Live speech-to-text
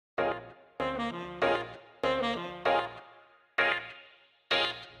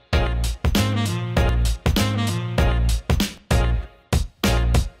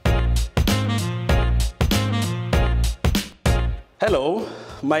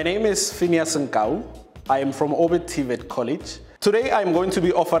My name is Phineas Nkau. I am from Orbit TVET College. Today I am going to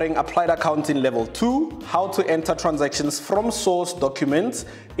be offering Applied Accounting Level 2, how to enter transactions from source documents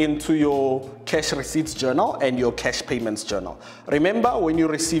into your cash receipts journal and your cash payments journal. Remember, when you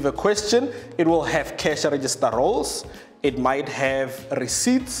receive a question, it will have cash register roles, it might have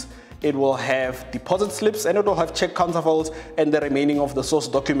receipts, it will have deposit slips, and it will have check counterfoils and the remaining of the source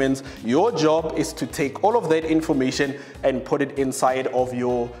documents. Your job is to take all of that information and put it inside of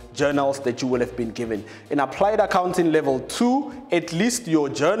your journals that you will have been given. In Applied Accounting Level 2, at least your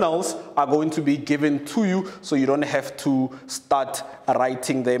journals are going to be given to you, so you don't have to start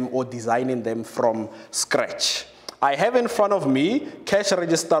writing them or designing them from scratch. I have in front of me cash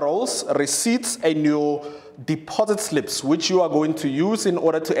register rolls, receipts, and your deposit slips, which you are going to use in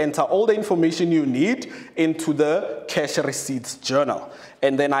order to enter all the information you need into the cash receipts journal.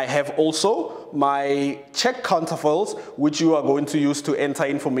 And then I have also my check counterfoils, which you are going to use to enter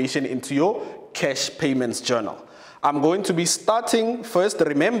information into your cash payments journal. I'm going to be starting first.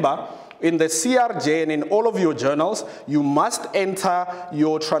 Remember, in the CRJ and in all of your journals, you must enter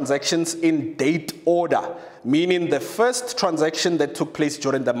your transactions in date order, meaning the first transaction that took place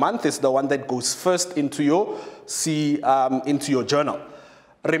during the month is the one that goes first into your journal.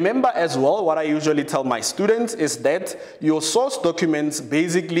 Remember as well, what I usually tell my students is that your source documents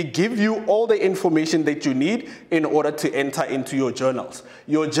basically give you all the information that you need in order to enter into your journals.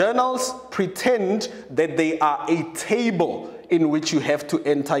 Your journals pretend that they are a table in which you have to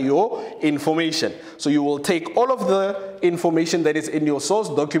enter your information. So you will take all of the information that is in your source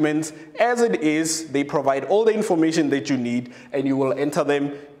documents as it is. They provide all the information that you need, and you will enter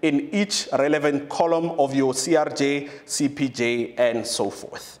them in each relevant column of your CRJ, CPJ, and so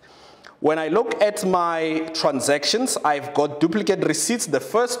forth. When I look at my transactions, I've got duplicate receipts. The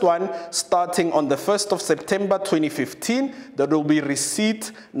first one starting on the 1st of September 2015, that will be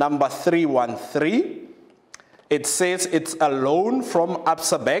receipt number 313. It says it's a loan from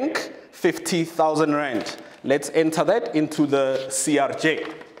Absa Bank, 50,000 Rand. Let's enter that into the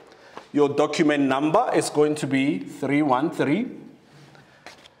CRJ. Your document number is going to be 313.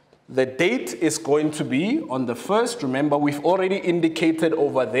 The date is going to be on the 1st. Remember, we've already indicated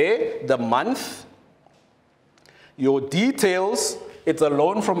over there the month. Your details, it's a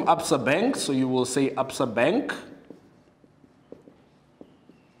loan from Absa Bank, so you will say Absa Bank.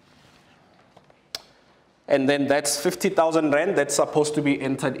 And then that's 50,000 Rand that's supposed to be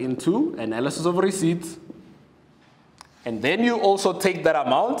entered into analysis of receipts. And then you also take that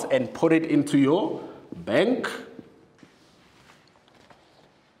amount and put it into your bank.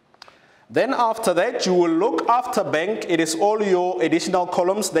 Then after that, you will look after bank. It is all your additional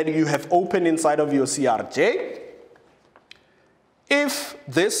columns that you have opened inside of your CRJ. If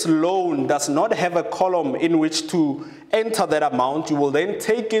this loan does not have a column in which to enter that amount, you will then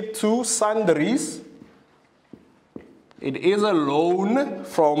take it to sundries. It is a loan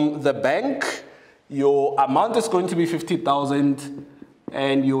from the bank. Your amount is going to be 50,000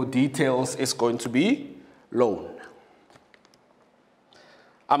 and your details is going to be loan.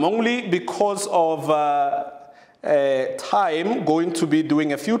 I'm only, because of time, going to be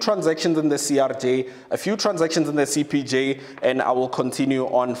doing a few transactions in the CRJ, a few transactions in the CPJ, and I will continue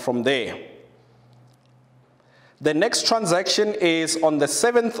on from there. The next transaction is on the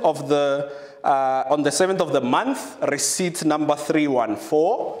 7th of the month, receipt number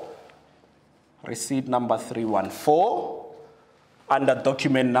 314. Receipt number 314 under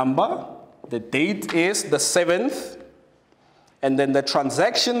document number. The date is the 7th. And then the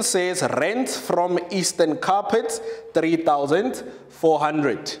transaction says rent from Eastern Carpets,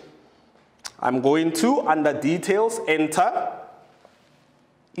 3,400. I'm going to, under details, enter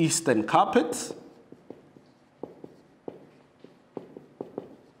Eastern Carpets.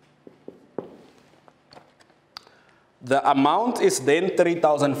 The amount is then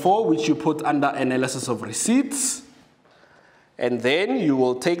 3,004, which you put under analysis of receipts. And then you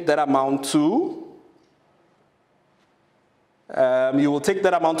will take that amount to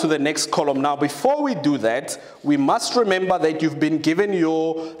the next column. Now, before we do that, we must remember that you've been given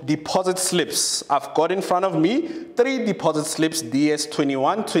your deposit slips. I've got in front of me 3 deposit slips, DS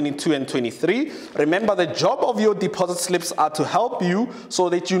 21, 22, and 23. Remember, the job of your deposit slips are to help you so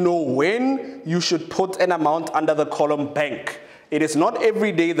that you know when you should put an amount under the column bank. It is not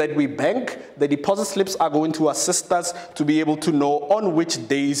every day that we bank. The deposit slips are going to assist us to be able to know on which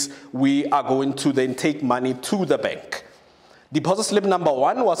days we are going to then take money to the bank. Deposit slip number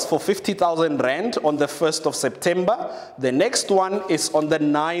 1 was for 50,000 Rand on the 1st of September. The next one is on the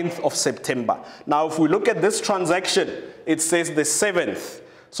 9th of September. Now, if we look at this transaction, it says the 7th.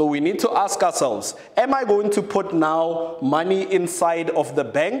 So we need to ask ourselves, am I going to put now money inside of the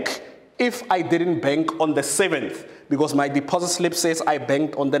bank if I didn't bank on the 7th? Because my deposit slip says I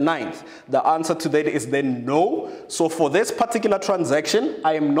banked on the 9th. The answer to that is then no. So for this particular transaction,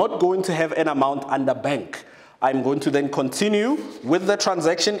 I am not going to have an amount under bank. I'm going to then continue with the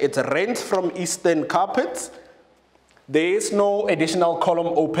transaction. It's rent from Eastern Carpets. There is no additional column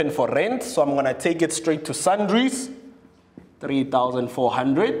open for rent, so I'm going to take it straight to sundries,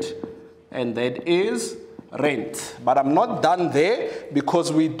 3,400, and that is rent. But I'm not done there,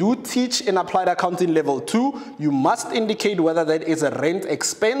 because we do teach in Applied Accounting Level 2, you must indicate whether that is a rent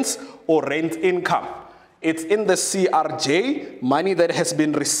expense or rent income. It's in the CRJ, money that has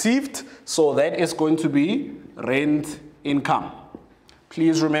been received, so that is going to be rent income.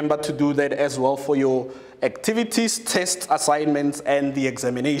 Please remember to do that as well for your activities, tests, assignments, and the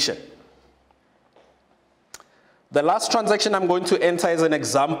examination. The last transaction I'm going to enter as an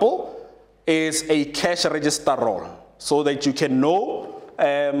example is a cash register roll, so that you can know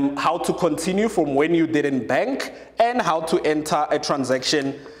how to continue from when you didn't bank and how to enter a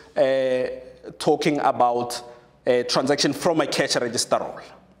transaction talking about a transaction from a cash register roll.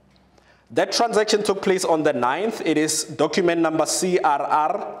 That transaction took place on the 9th. It is document number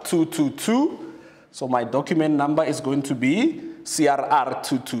CRR 222. So my document number is going to be CRR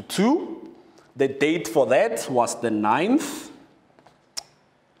 222. The date for that was the 9th.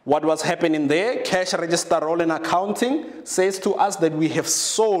 What was happening there? Cash register roll in accounting says to us that we have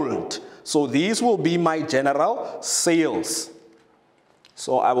sold. So these will be my general sales.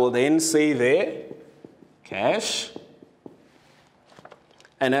 So I will then say there, cash,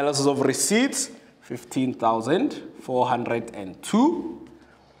 analysis of receipts, 15,402.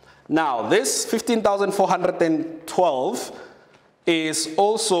 Now this 15,412 is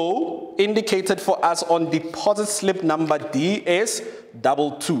also indicated for us on deposit slip number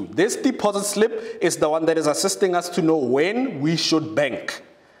DS22. This deposit slip is the one that is assisting us to know when we should bank.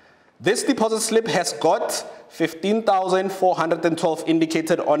 This deposit slip has got 15,412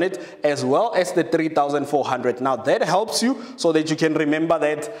 indicated on it, as well as the 3,400. Now that helps you so that you can remember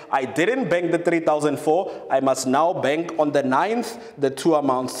that I didn't bank the 3,004. I must now bank on the 9th the two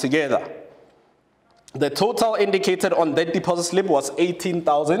amounts together. The total indicated on that deposit slip was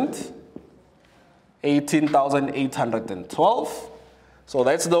 18,812. So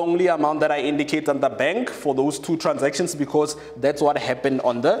that's the only amount that I indicate on the bank for those two transactions, because that's what happened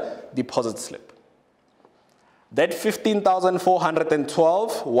on the deposit slip. That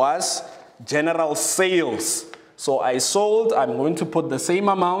 15,412 was general sales. So I sold, I'm going to put the same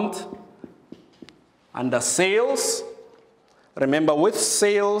amount under sales. Remember, with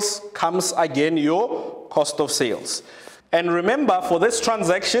sales comes again your cost of sales. And remember, for this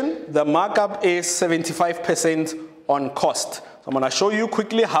transaction, the markup is 75% on cost. So I'm going to show you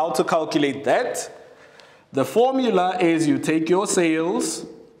quickly how to calculate that. The formula is you take your sales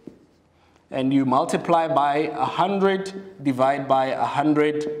and you multiply by 100, divide by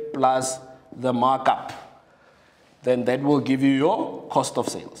 100 plus the markup. Then that will give you your cost of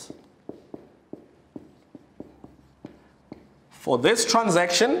sales. For this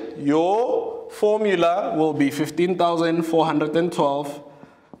transaction, your formula will be 15,412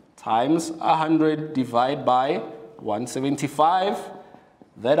 times 100 divided by 175.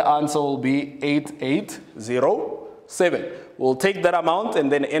 That answer will be 8807. We'll take that amount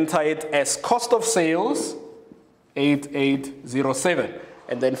and then enter it as cost of sales, 8807.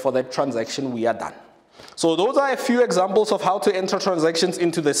 And then for that transaction, we are done. So those are a few examples of how to enter transactions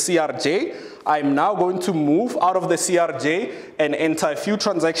into the CRJ. I'm now going to move out of the CRJ and enter a few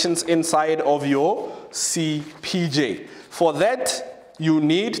transactions inside of your CPJ. For that, you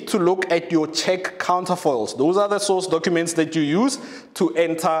need to look at your check counterfoils. Those are the source documents that you use to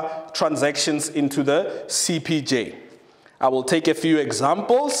enter transactions into the CPJ. I will take a few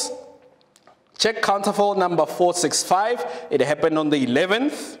examples. Check counterfoil number 465. It happened on the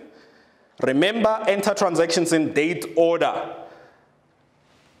 11th. Remember, enter transactions in date order.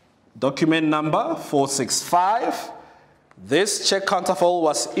 Document number 465. This check counterfoil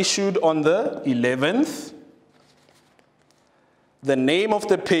was issued on the 11th. The name of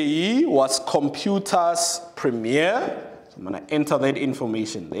the payee was Computers Premier. So I'm going to enter that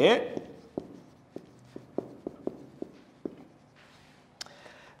information there.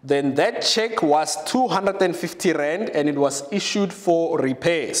 Then that check was 250 Rand and it was issued for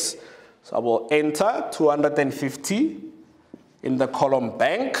repairs. So I will enter 250 in the column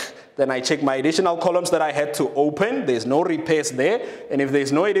bank. Then I check my additional columns that I had to open. There's no repairs there. And if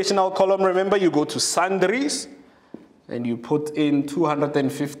there's no additional column, remember you go to sundries and you put in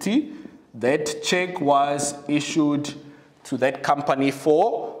 250. That check was issued to that company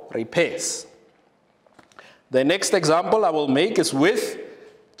for repairs. The next example I will make is with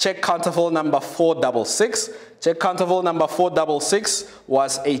check counterfoil number 466. Check counterfoil number 466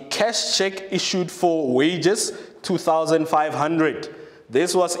 was a cash check issued for wages, 2,500.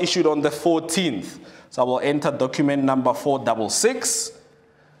 This was issued on the 14th. So I will enter document number 466.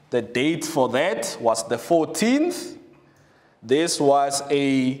 The date for that was the 14th. This was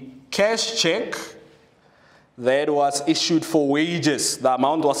a cash check that was issued for wages. The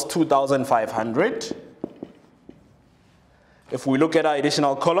amount was 2,500. If we look at our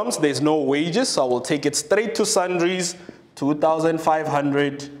additional columns, there's no wages, so I will take it straight to sundries,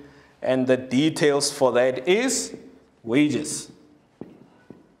 2,500, and the details for that is wages.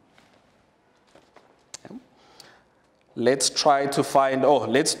 Let's try to find,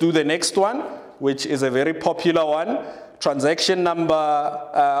 let's do the next one, which is a very popular one. Transaction number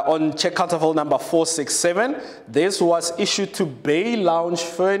on check counterfoil number 467. This was issued to Bay Lounge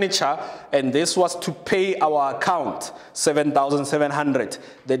Furniture, and this was to pay our account, 7,700.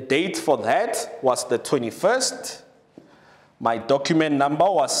 The date for that was the 21st. My document number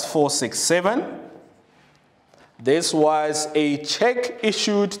was 467. This was a check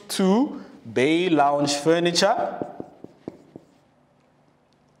issued to Bay Lounge Furniture.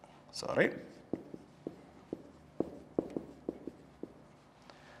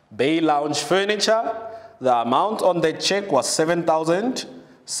 Bay Lounge Furniture. The amount on the check was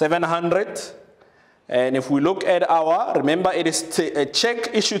 7,700. And if we look at remember it is a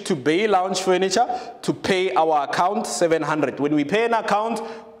check issued to Bay Lounge Furniture to pay our account 700. When we pay an account,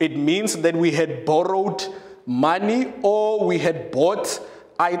 it means that we had borrowed money or we had bought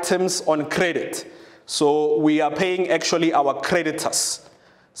items on credit. So we are paying actually our creditors.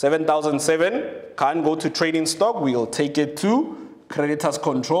 7,007 can't go to trading stock. We'll take it to creditors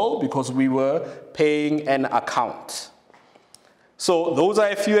control because we were paying an account. So those are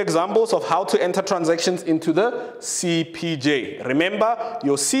a few examples of how to enter transactions into the CPJ. Remember,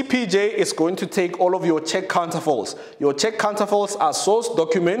 your CPJ is going to take all of your check counterfoils. Your check counterfoils are source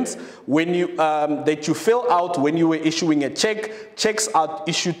documents when you, that you fill out when you were issuing a check. Checks are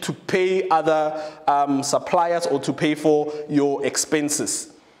issued to pay other suppliers or to pay for your expenses.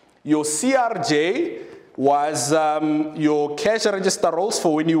 Your CRJ was your cash register rolls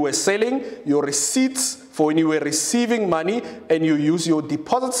for when you were selling, your receipts for when you were receiving money, and you use your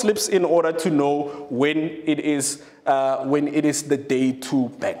deposit slips in order to know when it is the day to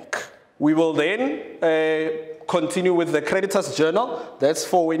bank. We will then continue with the creditors journal. That's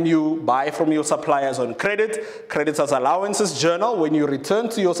for when you buy from your suppliers on credit. Creditors allowances journal, when you return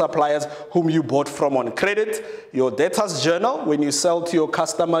to your suppliers whom you bought from on credit. Your debtors journal, when you sell to your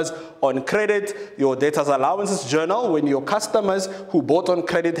customers on credit. Your debtors allowances journal, when your customers who bought on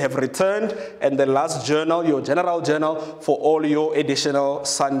credit have returned. And the last journal, your general journal, for all your additional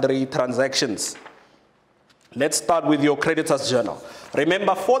sundry transactions. Let's start with your creditors journal.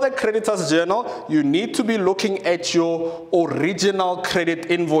 Remember, for the creditors journal, you need to be looking at your original credit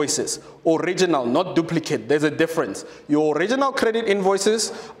invoices. Original, not duplicate. There's a difference. Your original credit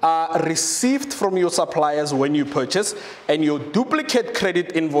invoices are received from your suppliers when you purchase, and your duplicate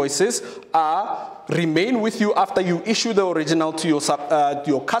credit invoices remain with you after you issue the original to your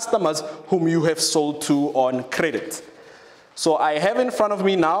customers whom you have sold to on credit. So I have in front of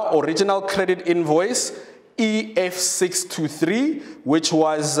me now original credit invoice EF623, which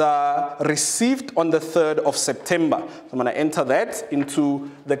was received on the 3rd of September. So I'm going to enter that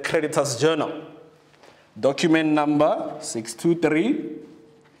into the creditors journal. Document number 623.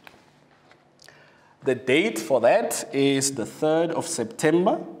 The date for that is the 3rd of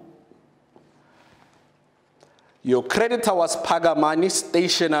September. Your creditor was Pagamani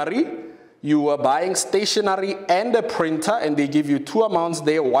Stationery. You were buying stationery and a printer, and they give you two amounts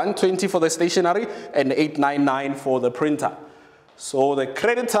there, 120 for the stationery and 899 for the printer. So the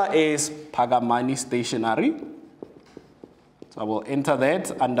creditor is Pagamani Stationery. So I will enter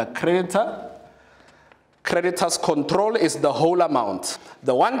that under creditor. Creditor's control is the whole amount.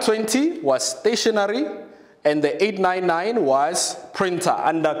 The 120 was stationery and the 899 was printer.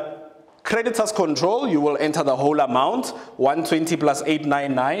 Under creditor's control, you will enter the whole amount. 120 plus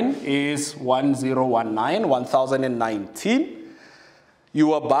 899 is 1019.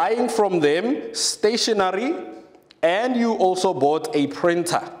 You are buying from them stationery, and you also bought a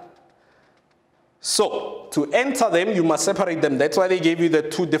printer. So to enter them, you must separate them. That's why they gave you the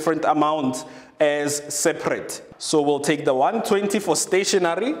two different amounts as separate. So we'll take the 120 for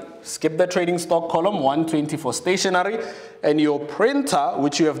stationery, skip the trading stock column, 120 for stationery, and your printer,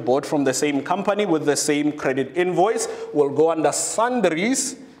 which you have bought from the same company with the same credit invoice, will go under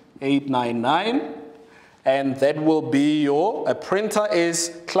sundries, 899, and that will be a printer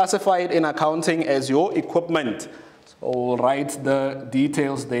is classified in accounting as your equipment. So we'll write the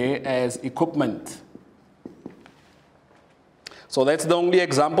details there as equipment. So that's the only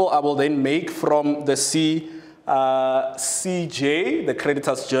example I will then make from the CJ, the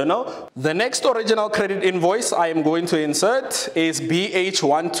creditor's journal. The next original credit invoice I am going to insert is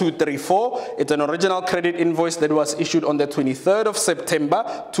BH1234. It's an original credit invoice that was issued on the 23rd of September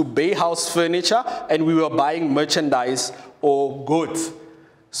to Bay House Furniture, and we were buying merchandise or goods.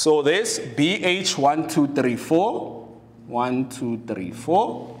 So this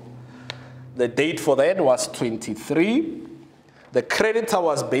BH1234, the date for that was 23. The creditor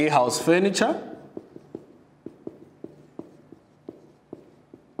was Bay House Furniture.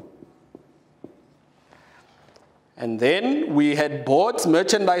 And then we had bought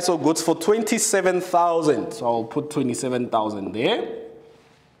merchandise or goods for 27,000. So I'll put 27,000 there.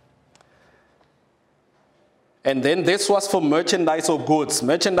 And then this was for merchandise or goods.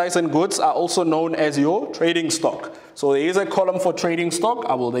 Merchandise and goods are also known as your trading stock. So there is a column for trading stock.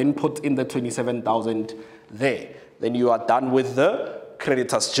 I will then put in the 27,000 there. Then you are done with the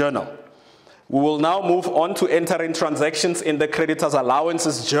creditor's journal. We will now move on to entering transactions in the creditor's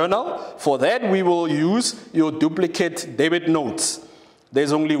allowances journal. For that, we will use your duplicate debit notes.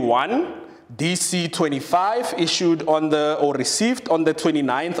 There's only one, DC25, issued on or received on the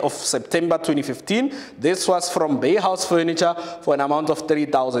 29th of September 2015. This was from Bay House Furniture for an amount of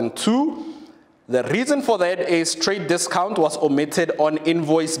 3,002. The reason for that is trade discount was omitted on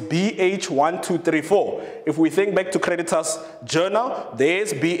invoice BH1234. If we think back to creditor's journal,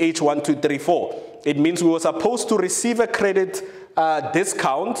 there's BH1234. It means we were supposed to receive a credit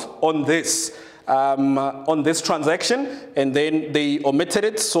discount on this transaction, and then they omitted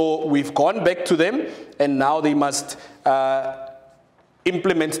it. So we've gone back to them, and now they must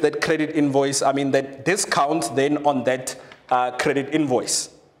implement that credit invoice, that discount then on that credit invoice.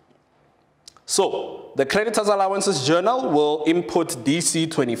 So the creditor's allowances journal will input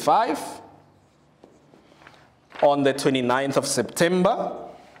DC25 on the 29th of September.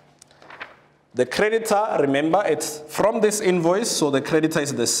 The creditor, remember, it's from this invoice, so the creditor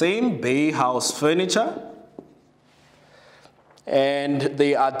is the same, Bay House Furniture. And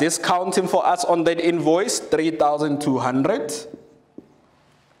they are discounting for us on that invoice 3,200.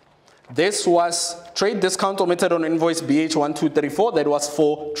 This was trade discount omitted on invoice BH1234. That was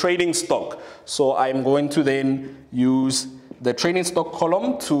for trading stock. So I'm going to then use the trading stock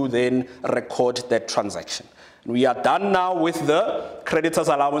column to then record that transaction. We are done now with the creditor's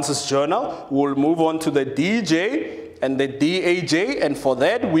allowances journal. We'll move on to the DJ and the DAJ, and for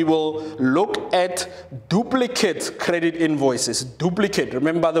that we will look at duplicate credit invoices. Duplicate,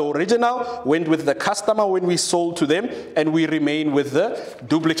 remember the original went with the customer when we sold to them, and we remain with the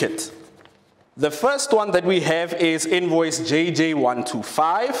duplicate. The first one that we have is invoice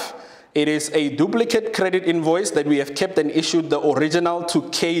JJ125. It is a duplicate credit invoice that we have kept and issued the original to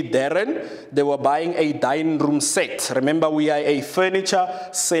K. Darren. They were buying a dining room set. Remember, we are a furniture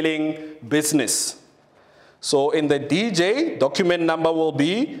selling business. So in the DJ, document number will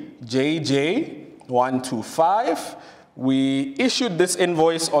be JJ125. We issued this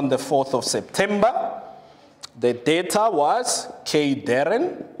invoice on the 4th of September. The data was K.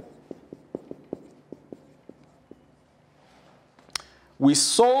 Darren. We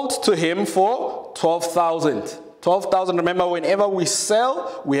sold to him for 12,000. 12,000, remember, whenever we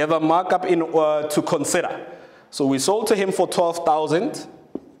sell, we have a markup to consider. So we sold to him for 12,000.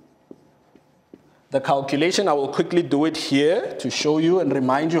 The calculation, I will quickly do it here to show you and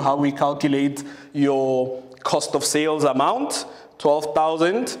remind you how we calculate your cost of sales amount.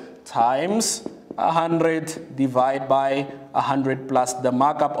 12,000 times 100 divided by 100 plus the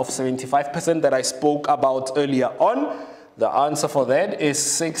markup of 75% that I spoke about earlier on. The answer for that is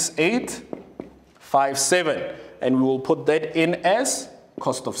 6857, and we will put that in as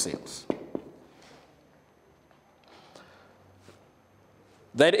cost of sales.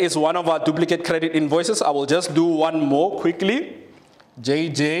 That is one of our duplicate credit invoices. I will just do one more quickly.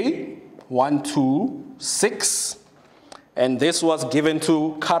 JJ126, and this was given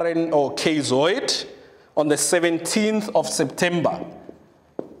to Karen or K. Zoid on the 17th of September.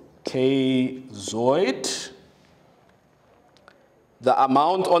 K. Zoid. The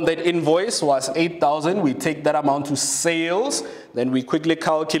amount on that invoice was 8,000. We take that amount to sales. Then we quickly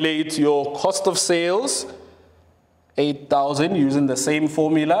calculate your cost of sales. 8,000 using the same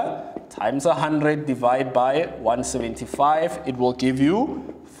formula times 100 divided by 175. It will give you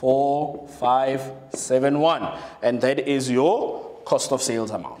 4571. And that is your cost of sales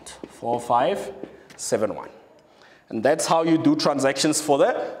amount. 4571. And that's how you do transactions for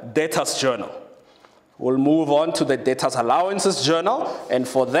the debtors journal. We'll move on to the debtors allowances journal, and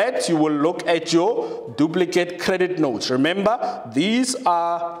for that you will look at your duplicate credit notes. Remember, these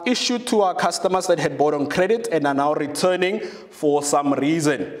are issued to our customers that had bought on credit and are now returning for some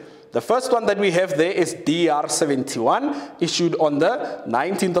reason. The first one that we have there is DR71, issued on the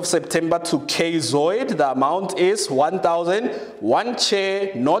 19th of September to K Zoid. The amount is 1,000, one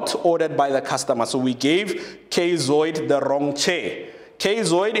chair not ordered by the customer. So we gave K Zoid the wrong chair. K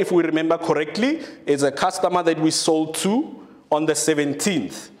Zoid, if we remember correctly, is a customer that we sold to on the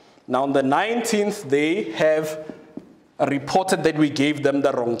 17th. Now on the 19th, they have reported that we gave them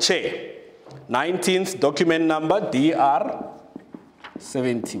the wrong chair. 19th document number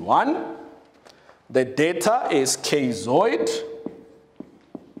DR71. The data is K Zoid.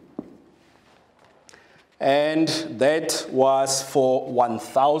 And that was for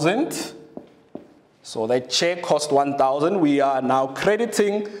 1,000. So that chair cost 1,000. We are now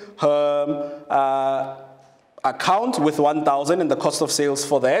crediting her account with 1,000 and the cost of sales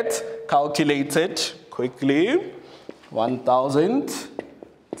for that. Calculated quickly. 1,000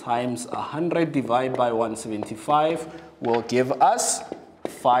 times 100 divided by 175 will give us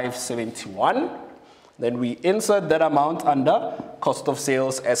 571. Then we insert that amount under cost of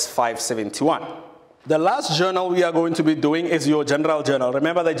sales as 571. The last journal we are going to be doing is your general journal.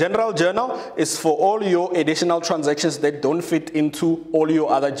 Remember, the general journal is for all your additional transactions that don't fit into all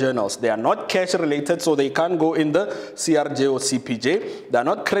your other journals. They are not cash related, so they can't go in the CRJ or CPJ. They are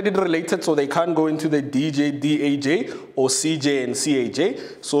not credit related, so they can't go into the DJ, DAJ, or CJ and CAJ.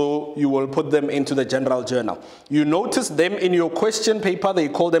 So you will put them into the general journal. You notice them in your question paper. They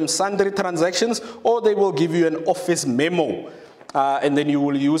call them sundry transactions, or they will give you an office memo. And then you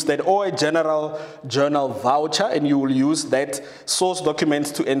will use that, or a general journal voucher, and you will use that source documents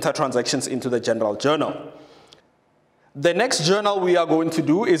to enter transactions into the general journal. The next journal we are going to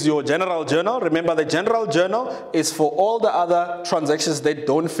do is your general journal. Remember, the general journal is for all the other transactions that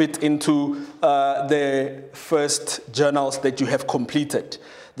don't fit into the first journals that you have completed.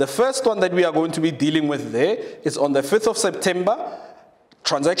 The first one that we are going to be dealing with there is on the 5th of September.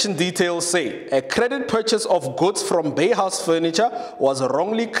 Transaction details say, a credit purchase of goods from Bay House Furniture was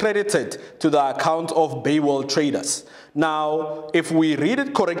wrongly credited to the account of Bay World Traders. Now, if we read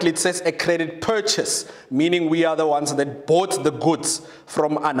it correctly, it says a credit purchase, meaning we are the ones that bought the goods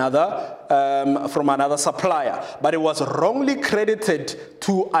from another supplier, but it was wrongly credited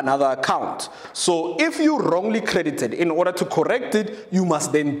to another account. So if you wrongly credited, in order to correct it, you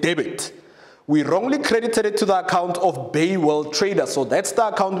must then debit. We wrongly credited it to the account of Bay World Traders. So that's the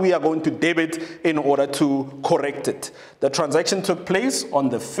account we are going to debit in order to correct it. The transaction took place on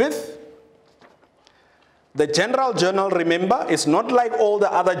the 5th. The general journal, remember, is not like all the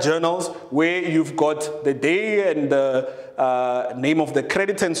other journals where you've got the day and the name of the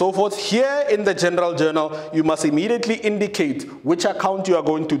creditor and so forth. Here in the general journal, you must immediately indicate which account you are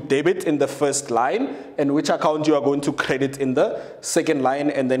going to debit in the first line and which account you are going to credit in the second line,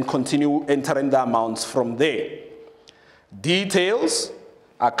 and then continue entering the amounts from there. Details,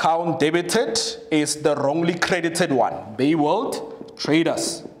 account debited is the wrongly credited one, Bay World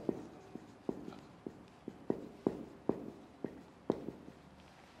Traders.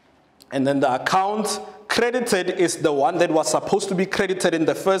 And then the account credited is the one that was supposed to be credited in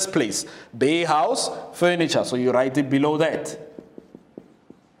the first place, Bay House Furniture. So you write it below that.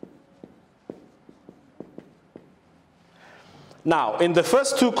 Now, in the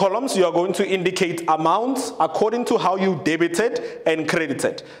first two columns, you are going to indicate amounts according to how you debited and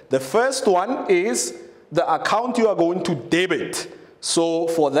credited. The first one is the account you are going to debit. So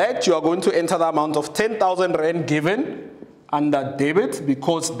for that, you are going to enter the amount of 10,000 Rand given under debit,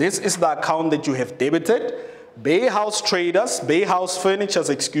 because this is the account that you have debited. Bay House Traders, Bay House Furnitures,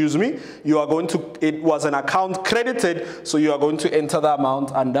 excuse me, you are going to, it was an account credited, so you are going to enter the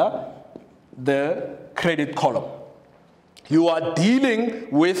amount under the credit column. You are dealing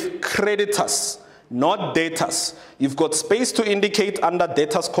with creditors, not debtors. You've got space to indicate under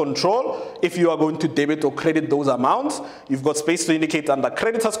debtors control if you are going to debit or credit those amounts. You've got space to indicate under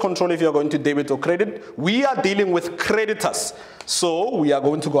creditors control if you are going to debit or credit. We are dealing with creditors. So we are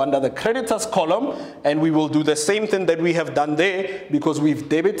going to go under the creditors column, and we will do the same thing that we have done there, because we've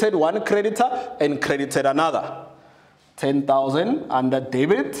debited one creditor and credited another. 10,000 under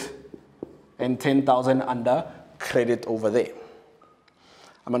debit and 10,000 under credit over there.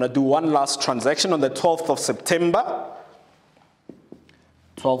 I'm going to do one last transaction on the 12th of September.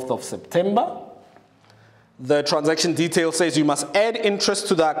 12th of September. The transaction detail says you must add interest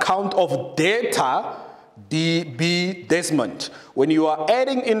to the account of debtor DB Desmond. When you are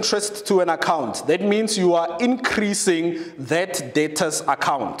adding interest to an account, that means you are increasing that debtors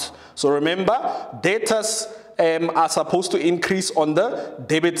account. So remember, debtors are supposed to increase on the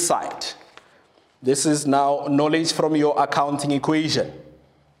debit side. This is now knowledge from your accounting equation.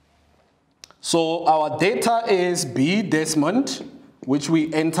 So our data is B Desmond, which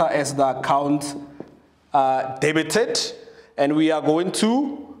we enter as the account debited, and we are going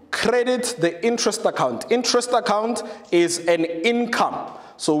to credit the interest account. Interest account is an income.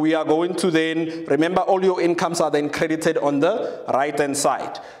 So we are going to then, remember all your incomes are then credited on the right hand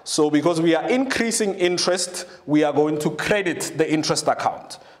side. So because we are increasing interest, we are going to credit the interest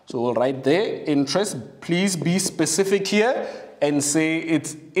account. So we'll write there, interest. Please be specific here and say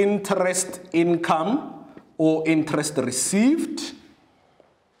it's interest income or interest received.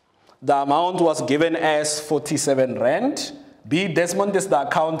 The amount was given as 47 Rand. B Desmond is the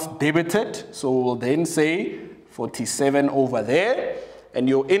account debited, so we'll then say 47 over there. And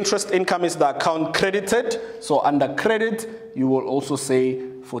your interest income is the account credited, so under credit, you will also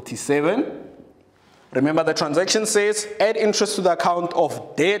say 47. Remember the transaction says add interest to the account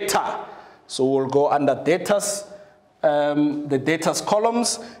of debtor. So we'll go under debtors, the debtors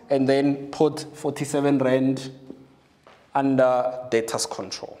columns, and then put 47 Rand under debtors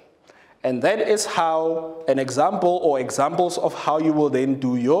control. And that is how an example or examples of how you will then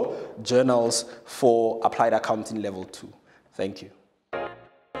do your journals for Applied Accounting Level 2. Thank you.